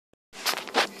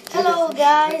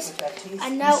guys,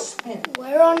 and now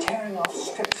we're on.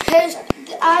 Because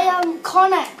I am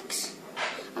Connex.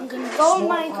 I'm going to go on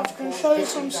Minecraft and show you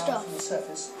some stuff. The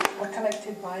surface are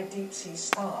collected by deep sea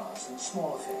stars and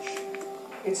smaller fish.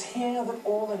 It's here that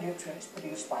all the nutrients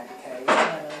produced by decay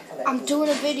are collected. I'm doing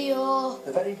a video.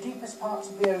 The very deepest parts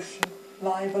of the ocean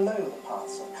lie below the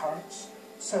paths of currents,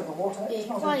 so the water is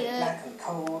not only black and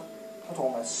cold, but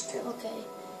almost still. Okay,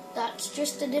 that's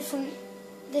just a different.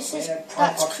 That's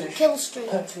Kill Street.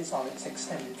 Perches on its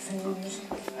extended fins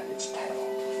and its tail.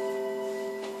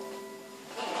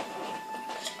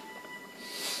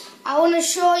 I want to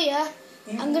show you.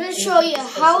 I'm going to show you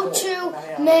how to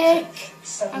make.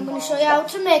 I'm going to show you how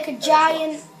to make a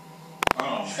giant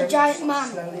man.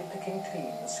 Slowly picking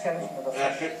clean the skeleton of a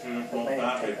fish that may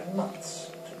have taken months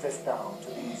to drift down to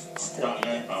these still.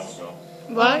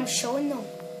 What? I'm showing them.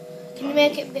 Can you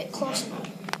make it a bit closer now?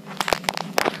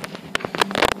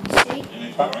 See?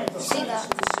 See that?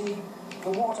 The sea,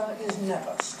 the water is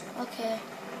never still. Okay.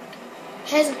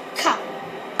 Here's a cow.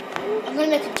 I'm going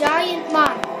to make a giant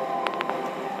man.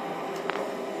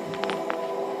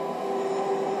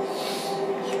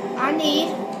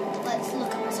 Let's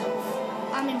look at myself.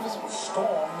 I'm invisible.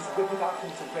 Storms whip it up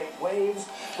into great waves,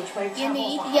 which may You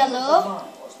need travel for yellow, hundreds of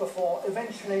miles before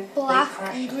eventually black they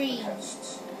crash and into green, the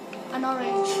coasts. and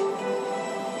orange.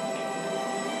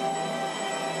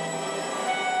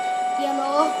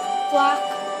 Yellow, black,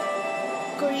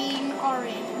 green,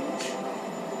 orange.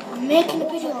 I'm making a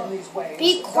video.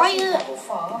 Be quiet.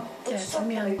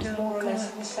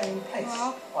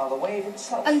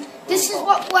 And this is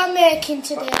what we're making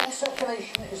today.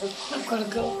 I've got to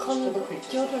go to the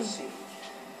creatures.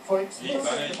 For its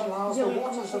it allows the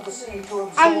waters of the sea to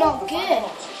absorb I'm not good.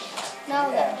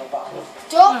 Now then,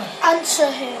 don't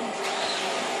answer him.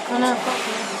 1,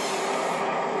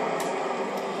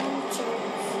 2,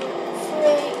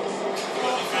 3,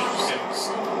 4, 5, 6,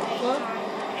 7, 8, 9.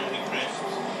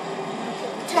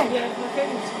 10.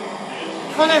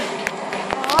 Connor.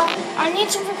 Oh, I need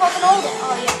something I can hold it.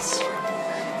 Oh, yes.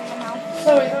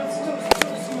 Sorry, let's do it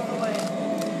some other way.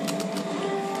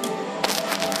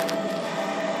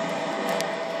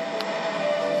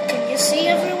 Can you see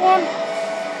everyone?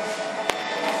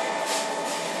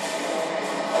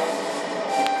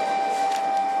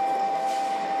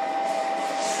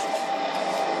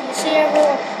 Can you see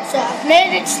everyone? So I've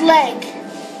made its leg.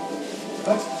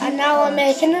 And now I'm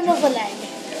making another leg.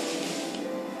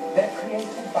 They're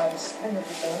created by the spin of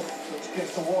the earth, which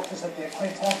gives the waters of the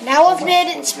equator. Now I've made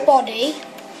its body.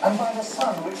 And by the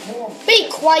sun, which warms. Be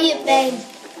quiet then.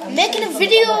 I'm making a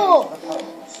video.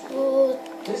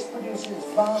 This produces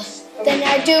vast. Then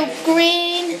I do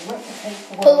green,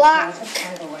 black,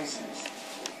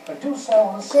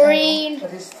 green,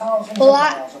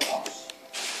 black,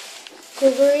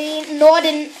 green. No, I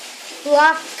didn't.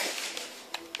 Black.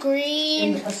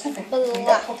 Green,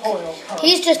 black.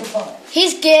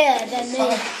 He's gayer than me.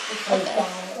 Okay.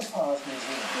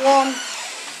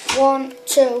 1,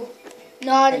 2.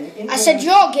 No, I said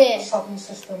you're gay. 1,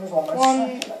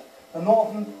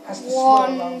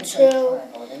 2.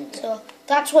 So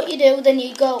that's what you do. Then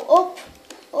you go up,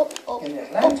 up,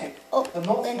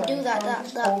 then do that.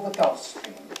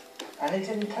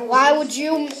 Why would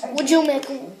you make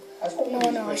a...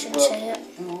 No, I shouldn't say it.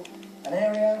 An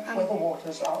area where the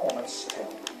waters are almost still.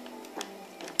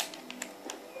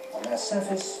 On their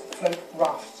surface float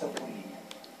rafts of weed.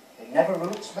 They never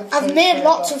roots, but I've made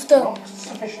lots of them. Blocked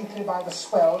sufficiently by the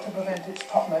swell to prevent its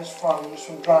topmost fronds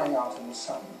from drying out in the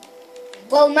sun.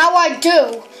 Well, now I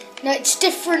do. Now it's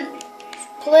different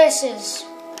places.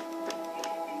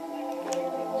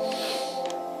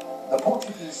 The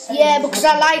Portuguese because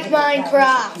I like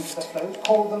Minecraft.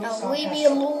 Now leave me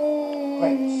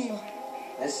alone.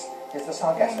 This is the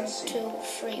Sargasso Sea. 1, 2,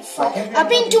 3, 4. I've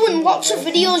been doing lots of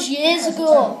videos years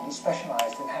ago.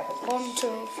 1,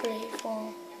 2, 3,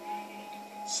 4.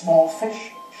 Small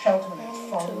fish shelter in its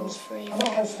 1, 2, 3, 4. and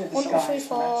 1, 2, 3,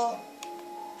 4.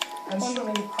 and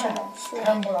swimming crabs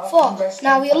 4.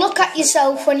 Now you look at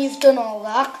yourself when you've done all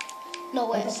that. No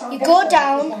way. You go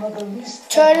down,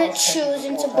 turn its shoes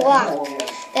into black,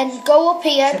 then go up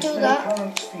here, do that,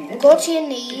 go to your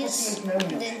knees,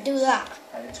 and then do that.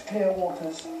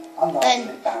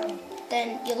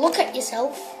 Then you look at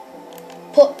yourself,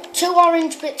 put 2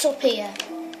 orange bits up here,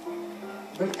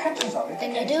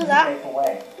 then you do that,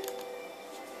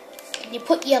 and you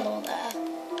put yellow there.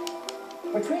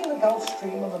 Between the Gulf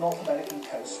Stream and the North American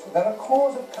coast, there are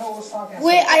cores of coal sargasso.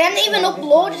 Wait, I haven't even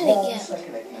uploaded it yet.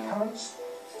 Circulating currents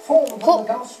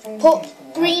Put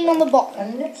green on the bottom.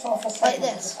 And nips off a like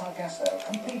segment this. of the Sargasso,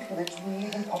 complete with its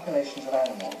breeding populations of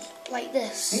animals. Like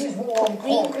this. These warm Put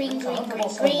green, coral green, reefs, green, 100 or green,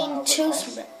 so green, miles two across,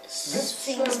 things drift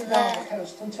slowly down the there.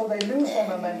 coast until they lose their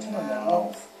momentum and then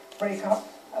roll, break up,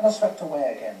 and are swept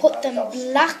away again. Put by them the Gulf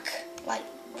Stream. black like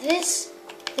this.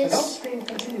 The Gulf This. Stream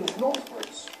continues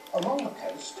northwards along the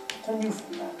coast to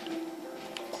Newfoundland.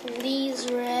 Please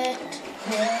red.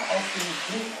 Here, off these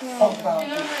bleak, fog-bound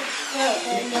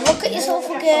beaches, You look at yourself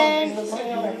again. that might be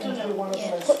reckoned to be one of the Yeah,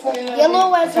 most put fertile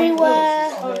yellow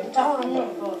everywhere. on the entire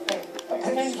world. A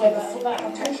place where the full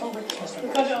potential richness of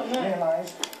it is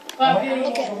realised.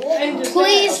 Okay.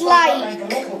 Please like.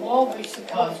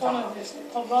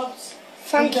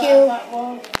 Thank you.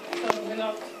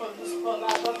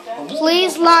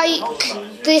 Please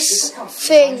like this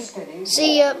thing.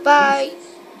 See ya. Bye.